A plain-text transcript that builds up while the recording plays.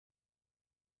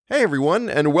Hey everyone,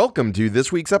 and welcome to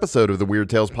this week's episode of the Weird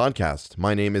Tales Podcast.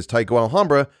 My name is Tycho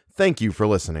Alhambra. Thank you for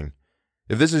listening.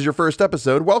 If this is your first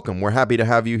episode, welcome. We're happy to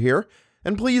have you here.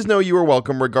 And please know you are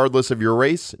welcome regardless of your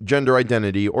race, gender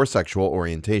identity, or sexual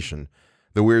orientation.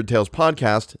 The Weird Tales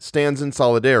Podcast stands in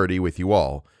solidarity with you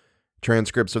all.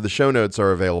 Transcripts of the show notes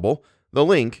are available. The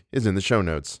link is in the show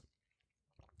notes.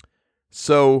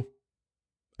 So,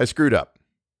 I screwed up.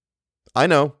 I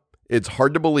know. It's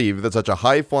hard to believe that such a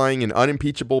high-flying and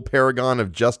unimpeachable paragon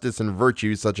of justice and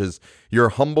virtue such as your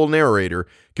humble narrator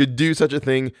could do such a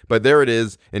thing, but there it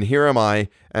is, and here am I,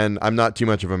 and I'm not too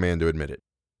much of a man to admit it.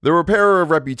 The Repairer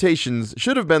of Reputations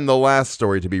should have been the last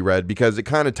story to be read because it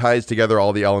kind of ties together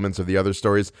all the elements of the other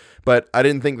stories, but I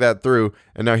didn't think that through,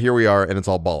 and now here we are, and it's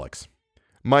all bollocks.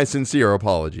 My sincere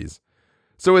apologies.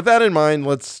 So with that in mind,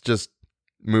 let's just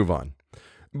move on.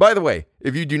 By the way,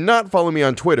 if you do not follow me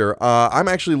on Twitter, I'm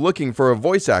actually looking for a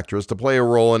voice actress to play a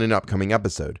role in an upcoming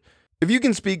episode. If you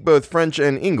can speak both French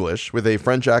and English, with a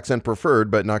French accent preferred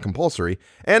but not compulsory,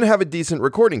 and have a decent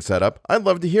recording setup, I'd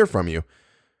love to hear from you.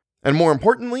 And more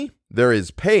importantly, there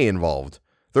is pay involved.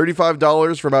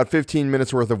 $35 for about 15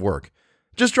 minutes worth of work.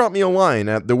 Just drop me a line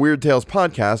at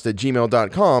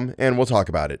theweirdtalespodcast@gmail.com and we'll talk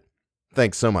about it.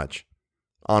 Thanks so much.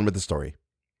 On with the story.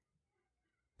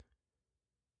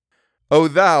 O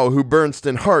thou who burn'st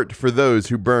in heart for those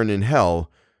who burn in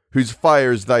hell, whose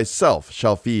fires thyself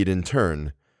shall feed in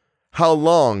turn, how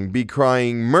long be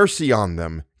crying mercy on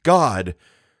them, God?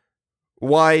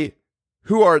 Why,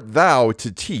 who art thou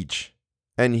to teach,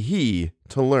 and he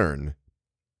to learn?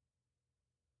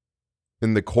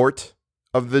 In the Court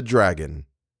of the Dragon,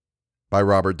 by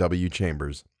Robert W.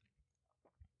 Chambers.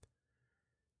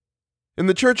 In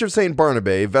the Church of St.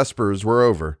 Barnabé, vespers were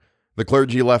over. The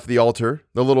clergy left the altar,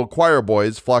 the little choir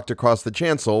boys flocked across the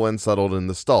chancel and settled in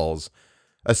the stalls.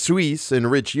 A Suisse in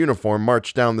rich uniform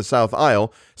marched down the south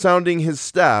aisle, sounding his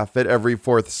staff at every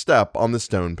fourth step on the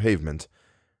stone pavement.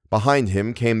 Behind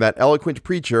him came that eloquent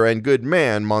preacher and good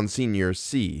man, Monsignor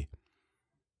C.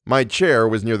 My chair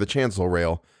was near the chancel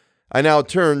rail. I now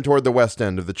turned toward the west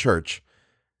end of the church.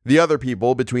 The other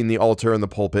people between the altar and the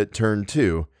pulpit turned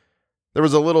too. There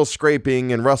was a little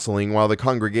scraping and rustling while the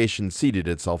congregation seated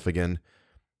itself again.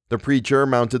 The preacher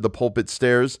mounted the pulpit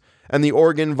stairs, and the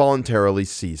organ voluntarily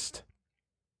ceased.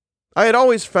 I had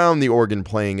always found the organ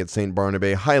playing at St.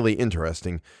 Barnabé highly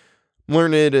interesting.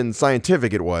 Learned and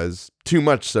scientific it was, too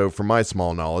much so for my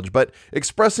small knowledge, but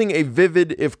expressing a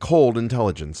vivid if cold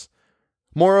intelligence.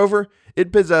 Moreover,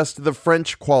 it possessed the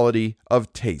French quality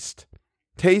of taste.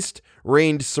 Taste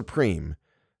reigned supreme,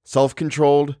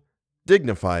 self-controlled,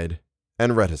 dignified,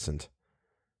 and reticent.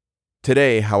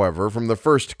 Today, however, from the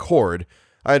first chord,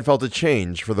 I had felt a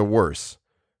change for the worse.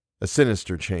 A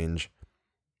sinister change.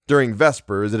 During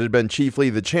Vespers, it had been chiefly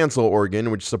the chancel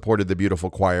organ which supported the beautiful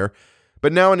choir,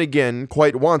 but now and again,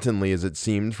 quite wantonly as it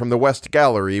seemed, from the west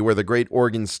gallery where the great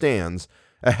organ stands,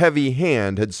 a heavy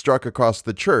hand had struck across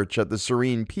the church at the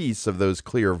serene peace of those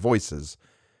clear voices.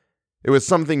 It was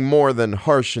something more than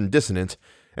harsh and dissonant,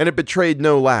 and it betrayed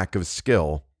no lack of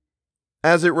skill.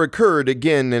 As it recurred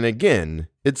again and again,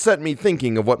 it set me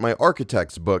thinking of what my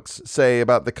architect's books say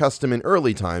about the custom in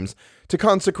early times to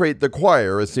consecrate the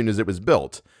choir as soon as it was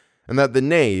built, and that the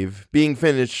nave, being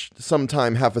finished some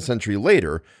time half a century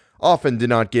later, often did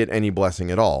not get any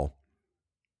blessing at all.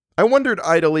 I wondered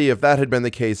idly if that had been the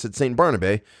case at St.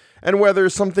 Barnabé, and whether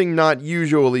something not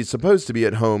usually supposed to be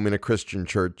at home in a Christian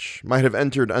church might have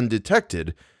entered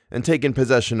undetected and taken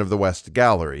possession of the west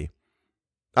gallery.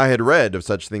 I had read of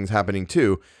such things happening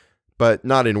too, but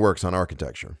not in works on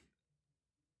architecture.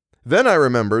 Then I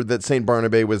remembered that St.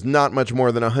 Barnabé was not much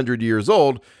more than 100 years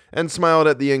old, and smiled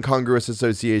at the incongruous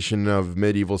association of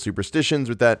medieval superstitions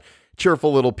with that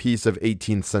cheerful little piece of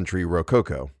 18th century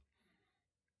Rococo.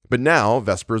 But now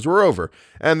Vespers were over,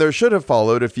 and there should have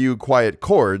followed a few quiet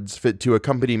chords fit to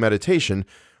accompany meditation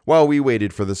while we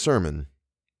waited for the sermon.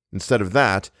 Instead of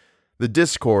that, the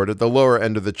discord at the lower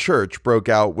end of the church broke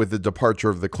out with the departure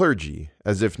of the clergy,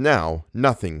 as if now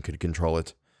nothing could control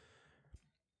it.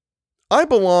 I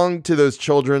belong to those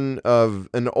children of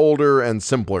an older and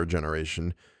simpler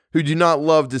generation who do not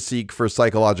love to seek for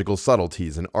psychological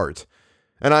subtleties in art,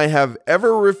 and I have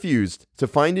ever refused to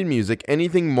find in music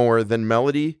anything more than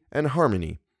melody and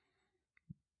harmony.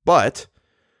 But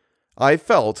I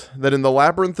felt that in the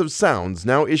labyrinth of sounds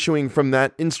now issuing from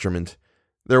that instrument,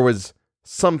 there was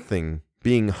something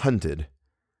being hunted.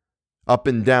 Up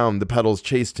and down the pedals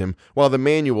chased him, while the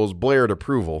manuals blared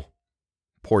approval.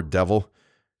 Poor devil.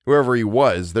 Whoever he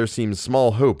was, there seemed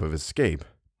small hope of escape.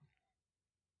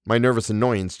 My nervous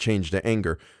annoyance changed to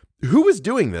anger. Who was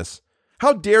doing this?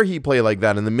 How dare he play like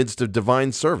that in the midst of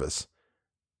divine service?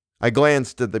 I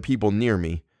glanced at the people near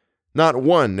me. Not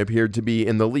one appeared to be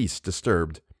in the least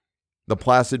disturbed. The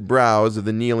placid brows of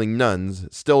the kneeling nuns,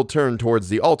 still turned towards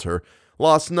the altar,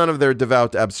 lost none of their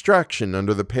devout abstraction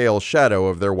under the pale shadow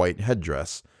of their white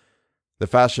headdress. The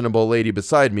fashionable lady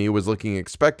beside me was looking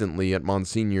expectantly at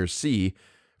Monsignor C.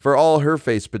 For all her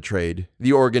face betrayed,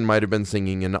 the organ might have been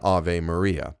singing an Ave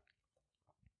Maria.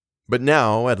 But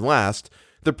now, at last,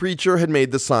 the preacher had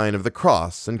made the sign of the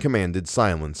cross and commanded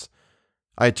silence.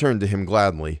 I turned to him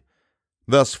gladly.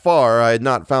 Thus far, I had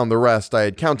not found the rest I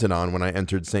had counted on when I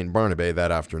entered St. Barnabé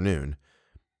that afternoon.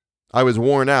 I was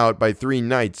worn out by 3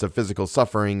 nights of physical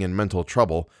suffering and mental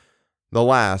trouble. The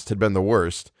last had been the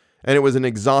worst, and it was an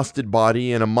exhausted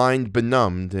body and a mind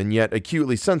benumbed and yet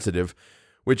acutely sensitive,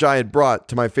 which I had brought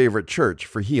to my favorite church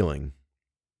for healing.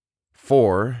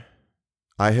 For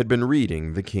I had been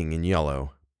reading The King in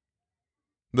Yellow.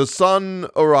 The sun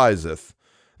ariseth.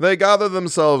 They gather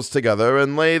themselves together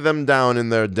and lay them down in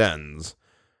their dens.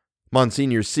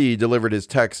 Monsignor C. delivered his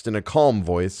text in a calm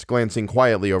voice, glancing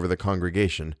quietly over the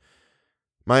congregation.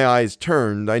 My eyes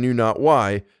turned, I knew not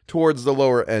why, towards the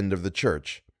lower end of the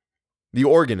church. The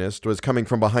organist was coming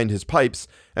from behind his pipes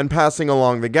and passing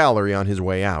along the gallery on his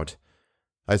way out.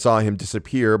 I saw him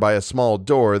disappear by a small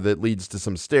door that leads to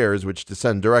some stairs which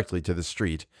descend directly to the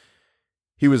street.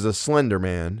 He was a slender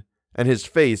man, and his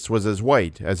face was as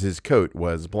white as his coat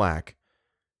was black.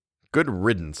 Good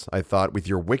riddance, I thought, with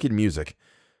your wicked music.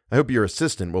 I hope your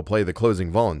assistant will play the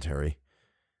closing voluntary.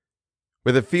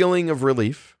 With a feeling of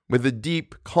relief, with a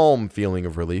deep, calm feeling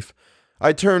of relief,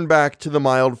 I turned back to the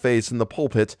mild face in the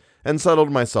pulpit and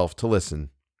settled myself to listen.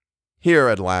 Here,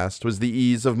 at last, was the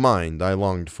ease of mind I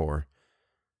longed for.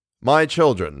 My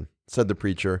children, said the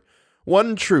preacher,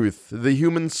 one truth the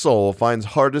human soul finds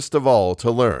hardest of all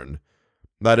to learn,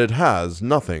 that it has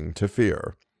nothing to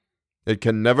fear. It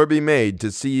can never be made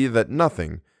to see that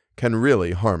nothing can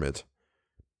really harm it.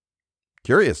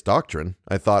 Curious doctrine,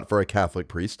 I thought, for a Catholic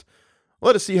priest.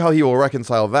 Let us see how he will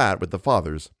reconcile that with the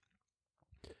Fathers.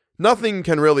 Nothing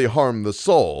can really harm the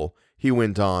soul, he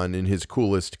went on in his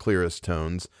coolest, clearest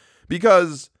tones,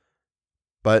 because...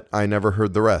 But I never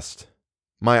heard the rest.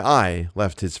 My eye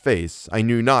left his face, I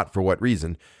knew not for what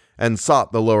reason, and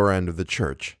sought the lower end of the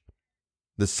church.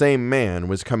 The same man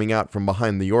was coming out from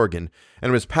behind the organ,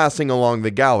 and was passing along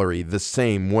the gallery the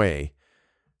same way.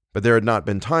 But there had not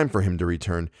been time for him to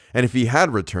return, and if he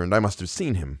had returned, I must have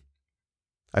seen him.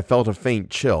 I felt a faint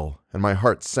chill, and my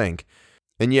heart sank,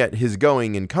 and yet his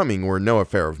going and coming were no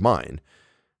affair of mine.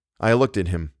 I looked at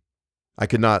him. I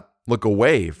could not look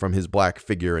away from his black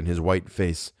figure and his white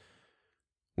face.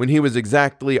 When he was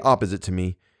exactly opposite to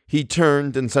me, he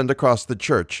turned and sent across the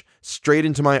church, straight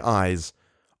into my eyes,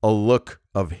 a look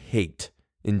of hate,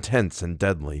 intense and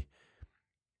deadly.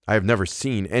 I have never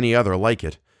seen any other like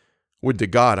it. Would to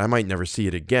God I might never see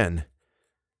it again.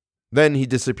 Then he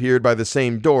disappeared by the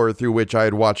same door through which I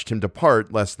had watched him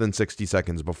depart less than 60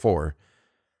 seconds before.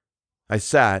 I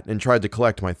sat and tried to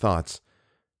collect my thoughts.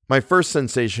 My first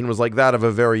sensation was like that of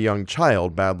a very young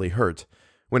child badly hurt,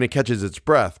 when it catches its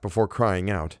breath before crying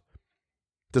out.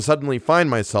 To suddenly find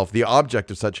myself the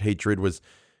object of such hatred was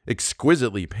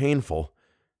exquisitely painful,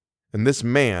 and this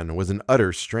man was an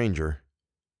utter stranger.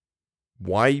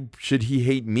 Why should he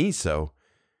hate me so?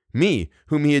 Me,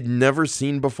 whom he had never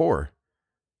seen before?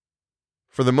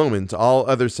 For the moment, all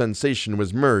other sensation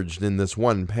was merged in this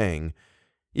one pang.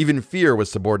 Even fear was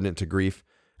subordinate to grief,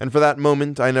 and for that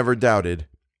moment I never doubted.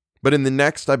 But in the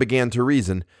next I began to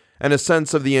reason, and a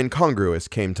sense of the incongruous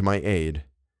came to my aid.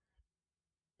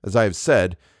 As I have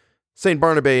said, St.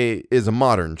 Barnabé is a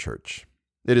modern church.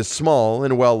 It is small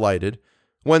and well lighted.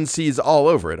 One sees all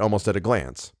over it almost at a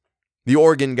glance. The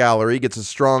organ gallery gets a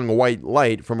strong white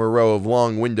light from a row of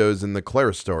long windows in the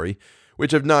clerestory,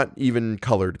 which have not even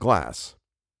colored glass.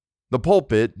 The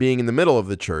pulpit being in the middle of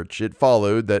the church, it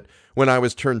followed that when I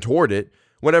was turned toward it,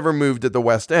 whatever moved at the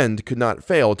west end could not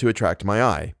fail to attract my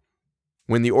eye.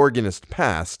 When the organist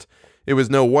passed, it was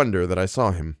no wonder that I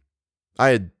saw him. I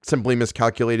had simply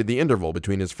miscalculated the interval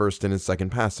between his first and his second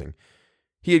passing.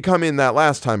 He had come in that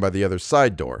last time by the other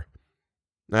side door.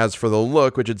 As for the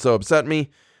look which had so upset me,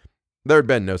 there had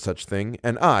been no such thing,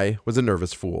 and I was a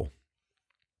nervous fool.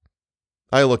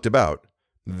 I looked about.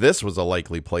 This was a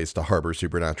likely place to harbor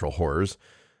supernatural horrors.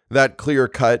 That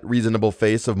clear-cut, reasonable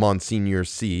face of Monsignor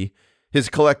C., his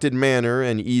collected manner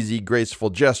and easy, graceful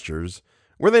gestures,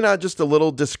 were they not just a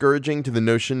little discouraging to the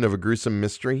notion of a gruesome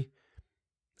mystery?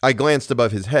 I glanced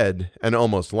above his head and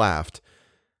almost laughed.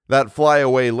 That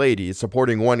flyaway lady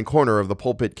supporting one corner of the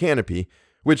pulpit canopy,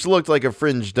 which looked like a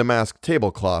fringed damask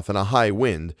tablecloth in a high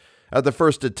wind, At the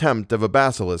first attempt of a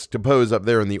basilisk to pose up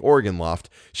there in the organ loft,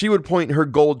 she would point her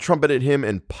gold trumpet at him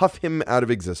and puff him out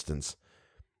of existence.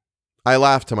 I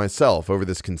laughed to myself over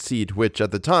this conceit, which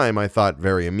at the time I thought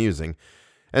very amusing,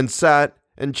 and sat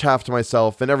and chaffed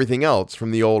myself and everything else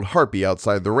from the old harpy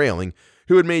outside the railing,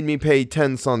 who had made me pay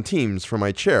 10 centimes for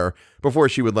my chair before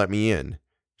she would let me in.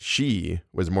 She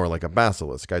was more like a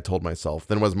basilisk, I told myself,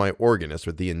 than was my organist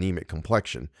with the anemic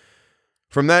complexion.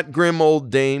 From that grim old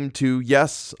dame to,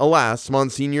 yes, alas,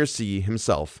 Monsignor C.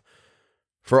 himself,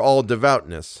 for all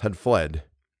devoutness had fled.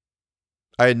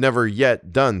 I had never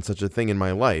yet done such a thing in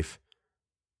my life,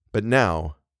 but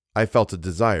now I felt a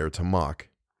desire to mock.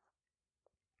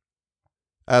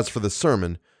 As for the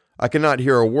sermon, I could not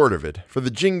hear a word of it, for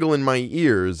the jingle in my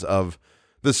ears of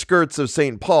 "The skirts of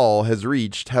St. Paul has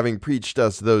reached, having preached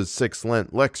us those 6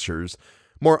 Lent lectures,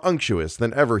 more unctuous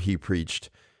than ever he preached,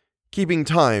 keeping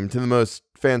time to the most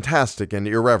fantastic and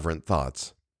irreverent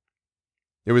thoughts."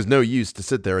 It was no use to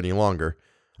sit there any longer.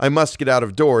 I must get out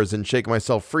of doors and shake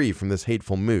myself free from this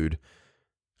hateful mood.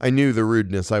 I knew the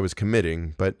rudeness I was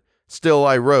committing, but still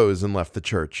I rose and left the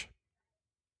church.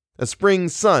 A spring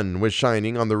sun was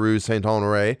shining on the Rue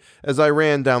Saint-Honoré as I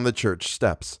ran down the church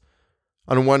steps.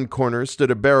 On one corner stood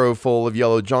a barrow full of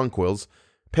yellow jonquils,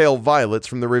 pale violets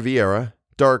from the Riviera,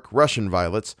 dark Russian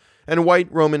violets, and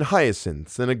white Roman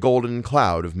hyacinths in a golden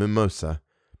cloud of mimosa.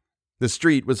 The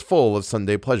street was full of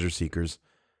Sunday pleasure-seekers.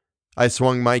 I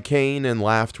swung my cane and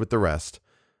laughed with the rest.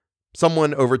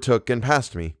 Someone overtook and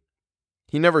passed me.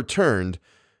 He never turned,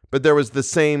 but there was the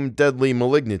same deadly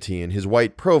malignity in his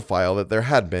white profile that there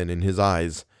had been in his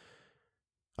eyes.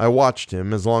 I watched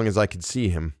him as long as I could see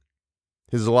him.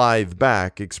 His lithe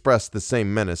back expressed the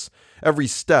same menace. Every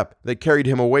step that carried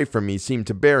him away from me seemed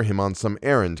to bear him on some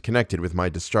errand connected with my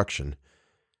destruction.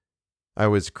 I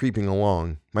was creeping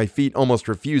along, my feet almost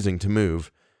refusing to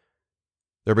move.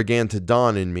 There began to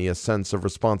dawn in me a sense of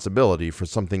responsibility for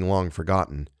something long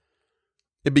forgotten.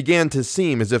 It began to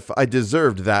seem as if I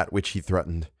deserved that which he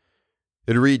threatened.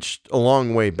 It reached a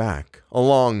long way back, a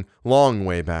long, long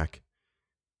way back.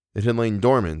 It had lain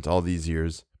dormant all these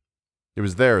years. It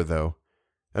was there, though,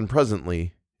 and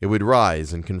presently it would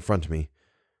rise and confront me.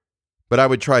 But I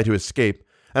would try to escape,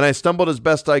 and I stumbled as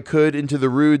best I could into the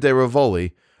Rue de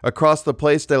Rivoli, across the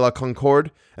Place de la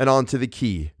Concorde, and onto the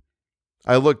quay.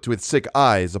 I looked with sick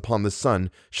eyes upon the sun,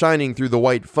 shining through the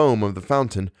white foam of the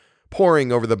fountain,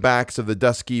 pouring over the backs of the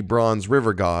dusky bronze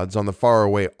river gods on the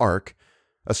faraway arc,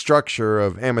 a structure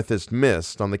of amethyst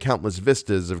mist on the countless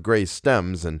vistas of gray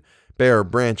stems and bare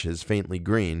branches faintly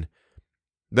green.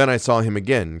 Then I saw him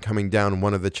again coming down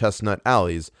one of the chestnut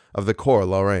alleys of the Cours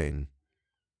Lorraine.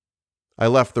 I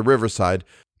left the riverside,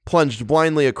 plunged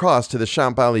blindly across to the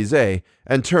Champs-Élysées,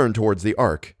 and turned towards the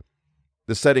Arc.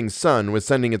 The setting sun was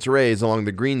sending its rays along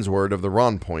the greensward of the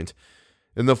Rond Point.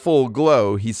 In the full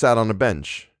glow he sat on a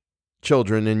bench,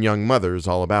 children and young mothers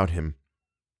all about him.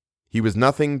 He was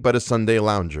nothing but a Sunday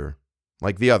lounger,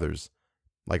 like the others,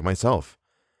 like myself.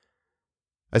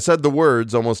 I said the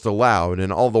words almost aloud,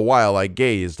 and all the while I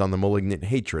gazed on the malignant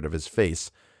hatred of his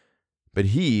face. But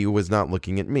he was not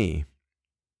looking at me.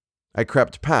 I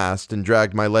crept past and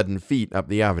dragged my leaden feet up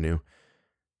the avenue.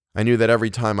 I knew that every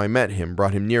time I met him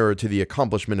brought him nearer to the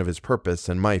accomplishment of his purpose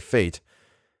and my fate,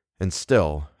 and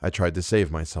still I tried to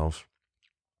save myself.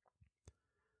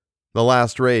 The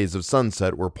last rays of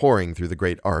sunset were pouring through the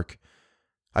great arc.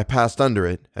 I passed under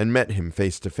it and met him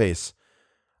face to face.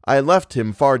 I had left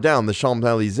him far down the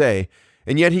Champs-Élysées,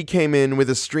 and yet he came in with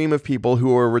a stream of people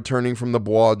who were returning from the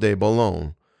Bois de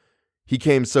Boulogne. He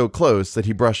came so close that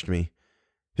he brushed me.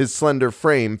 His slender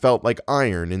frame felt like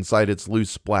iron inside its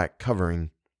loose black covering.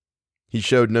 He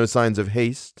showed no signs of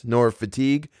haste, nor of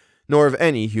fatigue, nor of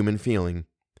any human feeling.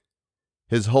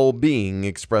 His whole being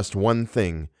expressed one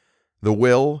thing, the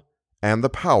will and the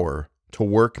power to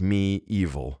work me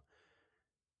evil.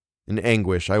 In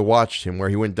anguish, I watched him where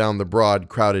he went down the broad,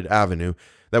 crowded avenue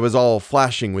that was all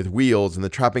flashing with wheels and the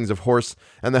trappings of horse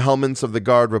and the helmets of the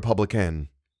Garde Républicaine.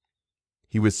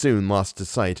 He was soon lost to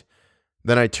sight.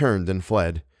 Then I turned and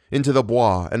fled, into the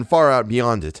Bois and far out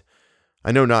beyond it.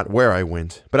 I know not where I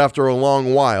went, but after a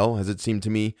long while, as it seemed to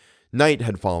me, night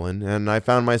had fallen, and I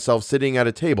found myself sitting at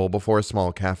a table before a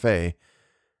small café.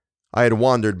 I had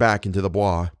wandered back into the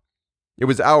Bois. It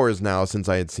was hours now since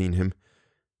I had seen him.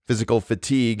 Physical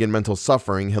fatigue and mental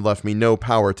suffering had left me no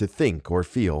power to think or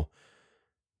feel.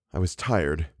 I was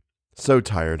tired, so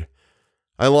tired.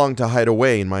 I longed to hide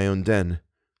away in my own den.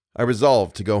 I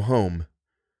resolved to go home.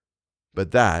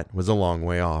 But that was a long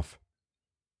way off.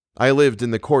 I lived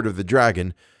in the Court of the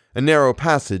Dragon, a narrow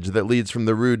passage that leads from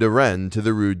the Rue de Rennes to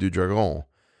the Rue du Dragon.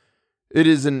 It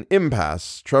is an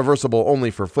impasse, traversable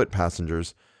only for foot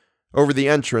passengers. Over the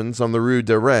entrance on the Rue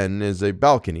de Rennes is a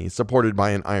balcony supported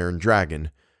by an iron dragon.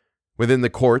 Within the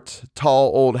court,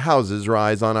 tall old houses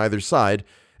rise on either side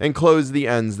and close the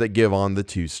ends that give on the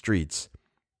two streets.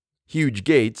 Huge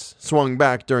gates, swung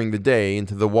back during the day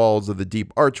into the walls of the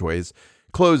deep archways,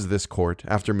 close this court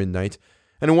after midnight,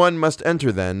 and one must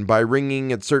enter then by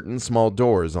ringing at certain small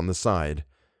doors on the side.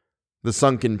 The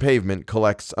sunken pavement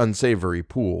collects unsavory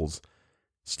pools.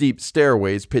 Steep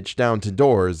stairways pitch down to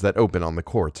doors that open on the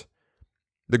court.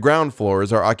 The ground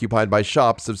floors are occupied by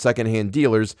shops of second-hand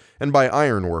dealers and by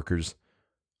ironworkers.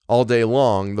 All day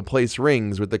long, the place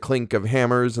rings with the clink of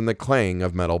hammers and the clang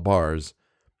of metal bars.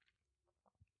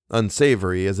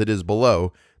 Unsavory as it is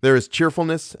below, there is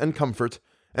cheerfulness and comfort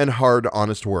and hard,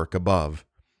 honest work above.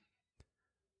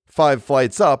 5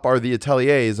 flights up are the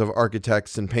ateliers of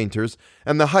architects and painters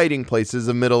and the hiding places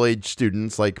of middle-aged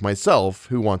students like myself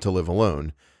who want to live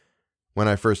alone. When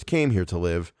I first came here to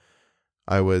live,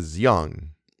 I was young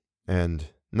and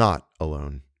not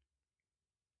alone.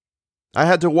 I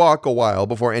had to walk a while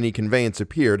before any conveyance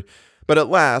appeared, but at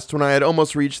last, when I had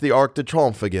almost reached the Arc de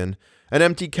Triomphe again, an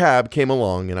empty cab came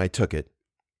along and I took it.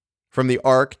 From the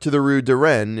Arc to the Rue de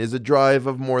Rennes is a drive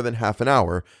of more than half an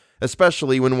hour,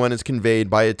 especially when one is conveyed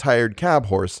by a tired cab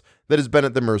horse that has been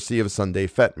at the mercy of Sunday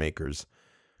fete makers.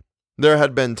 There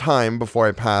had been time before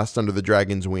I passed under the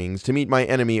dragon's wings to meet my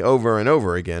enemy over and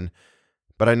over again,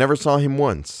 but I never saw him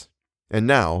once, and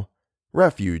now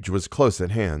refuge was close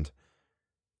at hand.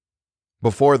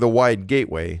 Before the wide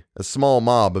gateway, a small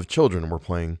mob of children were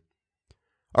playing.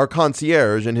 Our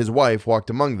concierge and his wife walked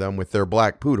among them with their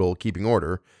black poodle keeping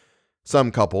order.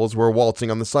 Some couples were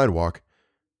waltzing on the sidewalk.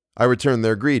 I returned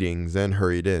their greetings and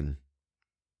hurried in.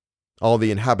 All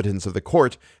the inhabitants of the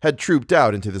court had trooped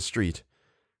out into the street.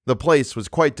 The place was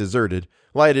quite deserted,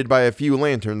 lighted by a few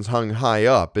lanterns hung high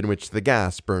up in which the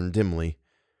gas burned dimly.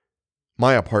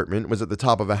 My apartment was at the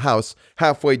top of a house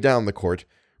halfway down the court,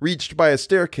 reached by a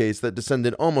staircase that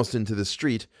descended almost into the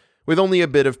street, with only a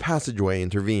bit of passageway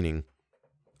intervening.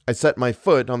 I set my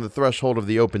foot on the threshold of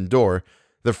the open door.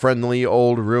 The friendly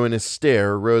old ruinous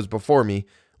stair rose before me,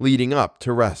 leading up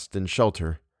to rest and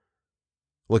shelter.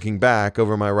 Looking back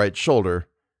over my right shoulder,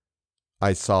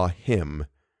 I saw him,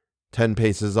 10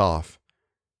 paces off.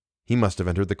 He must have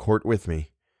entered the court with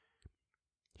me.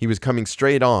 He was coming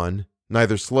straight on,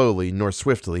 neither slowly nor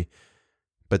swiftly,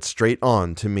 but straight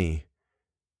on to me.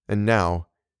 And now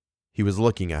he was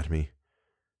looking at me.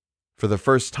 For the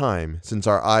first time since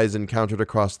our eyes encountered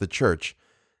across the church,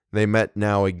 they met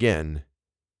now again,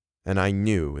 and I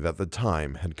knew that the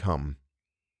time had come.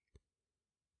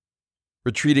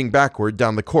 Retreating backward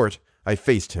down the court, I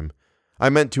faced him. I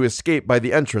meant to escape by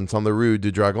the entrance on the Rue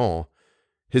du Dragon.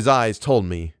 His eyes told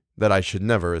me that I should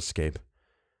never escape.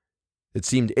 It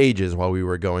seemed ages while we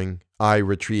were going, I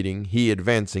retreating, he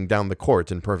advancing down the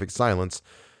court in perfect silence.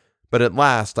 But at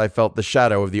last I felt the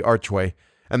shadow of the archway,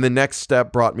 and the next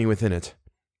step brought me within it.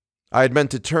 I had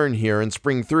meant to turn here and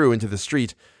spring through into the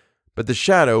street, but the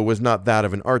shadow was not that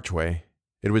of an archway.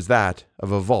 It was that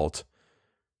of a vault.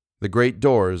 The great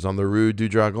doors on the Rue du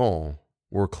Dragon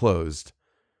were closed.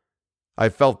 I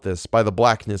felt this by the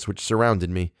blackness which surrounded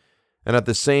me, and at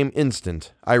the same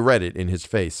instant I read it in his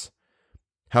face.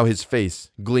 How his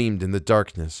face gleamed in the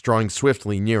darkness, drawing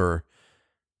swiftly nearer.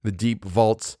 The deep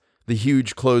vaults, the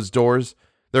huge closed doors,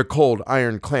 their cold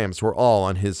iron clamps were all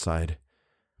on his side.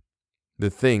 The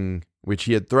thing which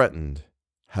he had threatened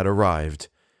had arrived.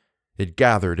 It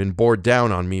gathered and bore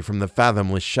down on me from the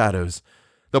fathomless shadows.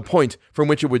 The point from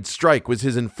which it would strike was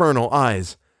his infernal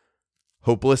eyes.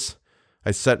 Hopeless,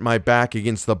 I set my back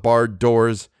against the barred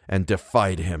doors and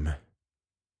defied him.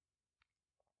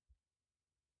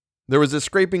 There was a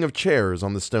scraping of chairs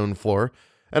on the stone floor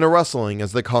and a rustling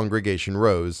as the congregation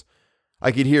rose.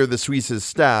 I could hear the Suisse's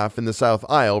staff in the south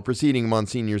aisle preceding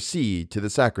Monsignor C. to the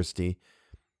sacristy.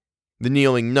 The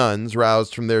kneeling nuns,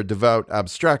 roused from their devout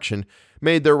abstraction,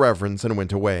 made their reverence and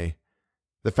went away.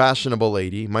 The fashionable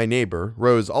lady, my neighbor,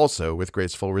 rose also with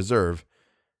graceful reserve.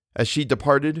 As she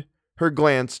departed, her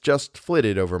glance just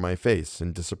flitted over my face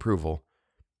in disapproval.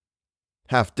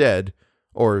 Half dead,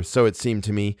 or so it seemed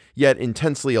to me, yet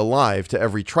intensely alive to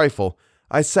every trifle,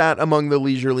 I sat among the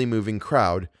leisurely moving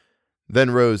crowd,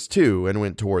 then rose too and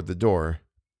went toward the door.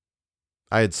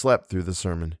 I had slept through the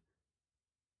sermon.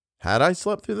 Had I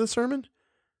slept through the sermon?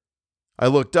 I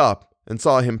looked up and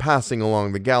saw him passing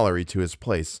along the gallery to his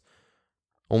place.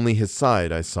 Only his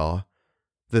side I saw.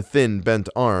 The thin, bent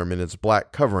arm in its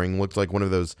black covering looked like one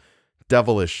of those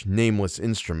devilish, nameless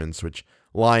instruments which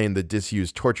lie in the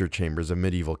disused torture chambers of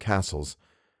medieval castles.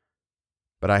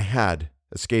 But I had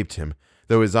escaped him.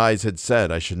 though his eyes had said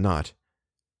I should not.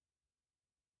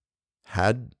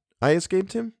 Had I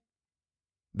escaped him?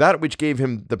 That which gave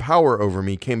him the power over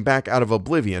me came back out of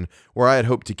oblivion, where I had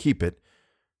hoped to keep it,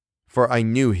 for I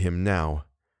knew him now.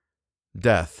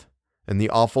 Death, and the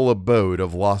awful abode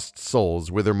of lost souls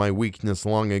whither my weakness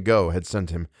long ago had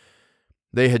sent him.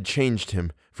 They had changed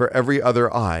him for every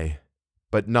other eye,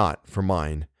 but not for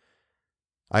mine.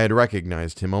 I had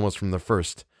recognized him almost from the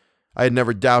first. I had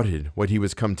never doubted what he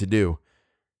was come to do.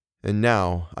 And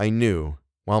now I knew,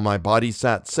 while my body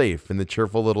sat safe in the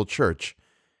cheerful little church,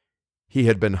 he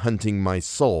had been hunting my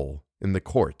soul in the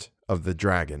court of the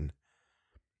dragon.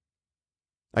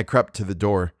 I crept to the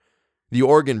door. The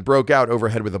organ broke out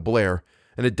overhead with a blare,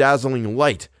 and a dazzling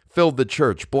light filled the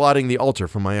church, blotting the altar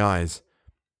from my eyes.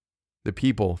 The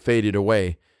people faded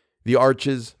away. The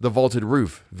arches, the vaulted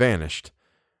roof vanished.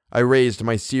 I raised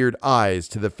my seared eyes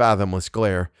to the fathomless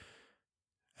glare,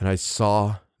 and I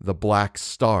saw the black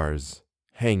stars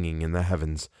hanging in the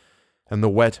heavens, and the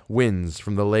wet winds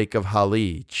from the lake of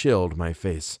Hali chilled my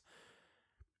face.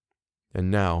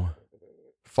 And now,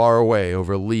 far away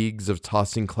over leagues of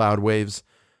tossing cloud waves,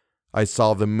 I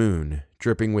saw the moon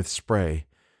dripping with spray,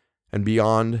 and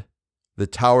beyond, the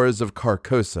towers of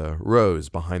Carcosa rose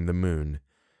behind the moon.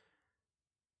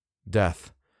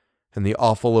 Death, and the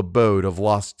awful abode of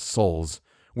lost souls,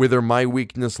 whither my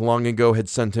weakness long ago had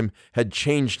sent him, had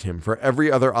changed him for every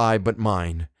other eye but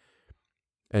mine.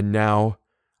 And now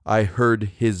I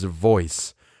heard his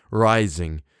voice,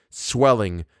 rising,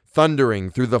 swelling, thundering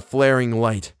through the flaring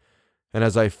light. And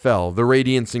as I fell, the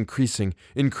radiance increasing,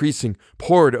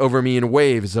 poured over me in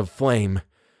waves of flame.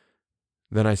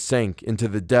 Then I sank into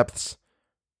the depths,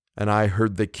 and I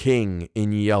heard the king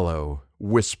in yellow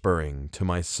whispering to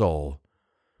my soul.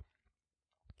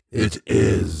 It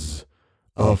is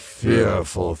a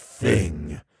fearful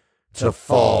thing to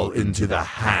fall into the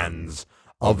hands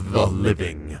of the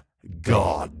living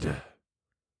God.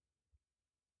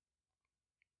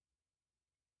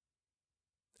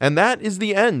 And that is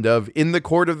the end of In the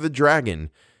Court of the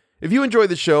Dragon. If you enjoy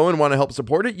the show and want to help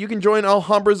support it, you can join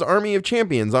Alhambra's Army of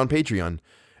Champions on Patreon.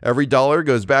 Every dollar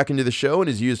goes back into the show and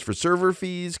is used for server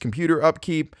fees, computer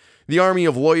upkeep, the army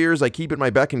of lawyers I keep at my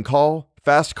beck and call,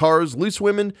 fast cars, loose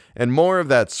women, and more of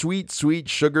that sweet, sweet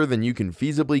sugar than you can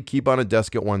feasibly keep on a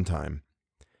desk at one time.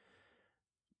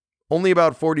 Only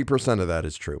about 40% of that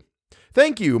is true.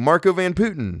 Thank you, Marco Van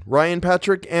Putten, Ryan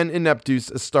Patrick, and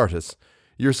Ineptus Astartes.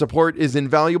 Your support is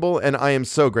invaluable, and I am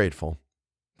so grateful.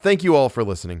 Thank you all for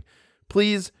listening.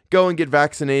 Please go and get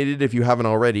vaccinated if you haven't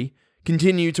already.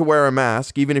 Continue to wear a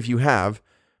mask, even if you have.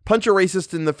 Punch a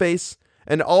racist in the face,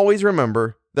 and always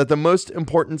remember that the most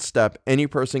important step any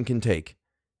person can take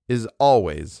is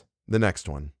always the next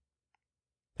one.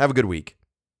 Have a good week.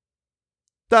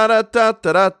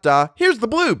 Da-da-da-da-da-da. Here's the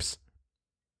bloops.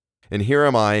 And here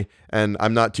am I, and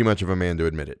I'm not too much of a man to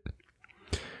admit it.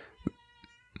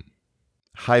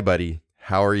 Hi, buddy.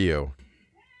 How are you?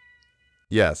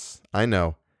 Yes, I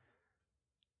know.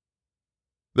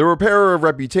 The repairer of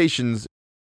reputations.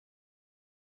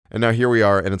 And now here we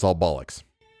are, and it's all bollocks.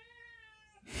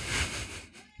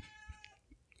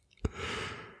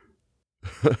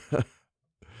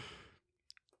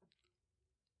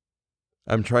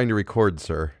 I'm trying to record,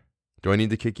 sir. Do I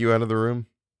need to kick you out of the room?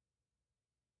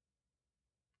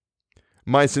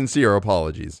 My sincere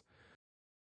apologies.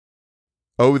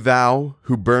 O thou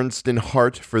who burnst in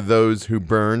heart for those who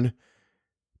burn.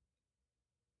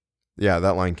 Yeah,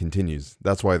 that line continues.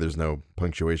 That's why there's no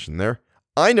punctuation there.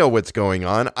 I know what's going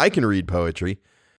on. I can read poetry.